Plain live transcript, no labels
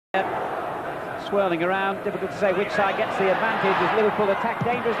Swirling around, difficult to say which side gets the advantage as Liverpool attack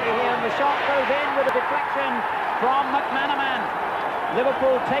dangerously here, and the shot goes in with a deflection from McManaman.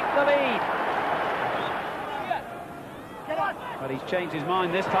 Liverpool take the lead. But he's changed his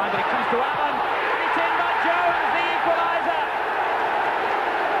mind this time, but it comes to Allen, and it's in by Jones, the equaliser.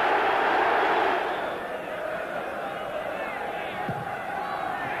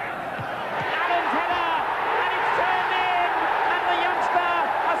 Allen's header, and it's turned in, and the youngster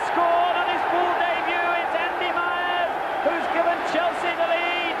has scored on his full debut. It's Andy Myers who's given Chelsea the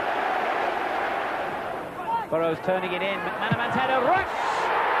lead. Burrows turning it in, McManaman's header, Rush!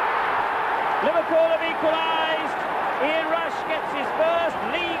 Liverpool have equalised. Ian Rush gets his first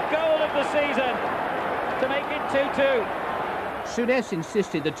league goal of the season to make it 2-2. Souness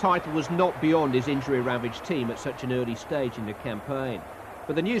insisted the title was not beyond his injury-ravaged team at such an early stage in the campaign.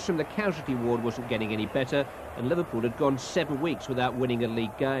 But the news from the casualty ward wasn't getting any better, and Liverpool had gone 7 weeks without winning a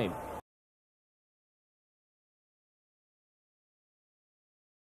league game.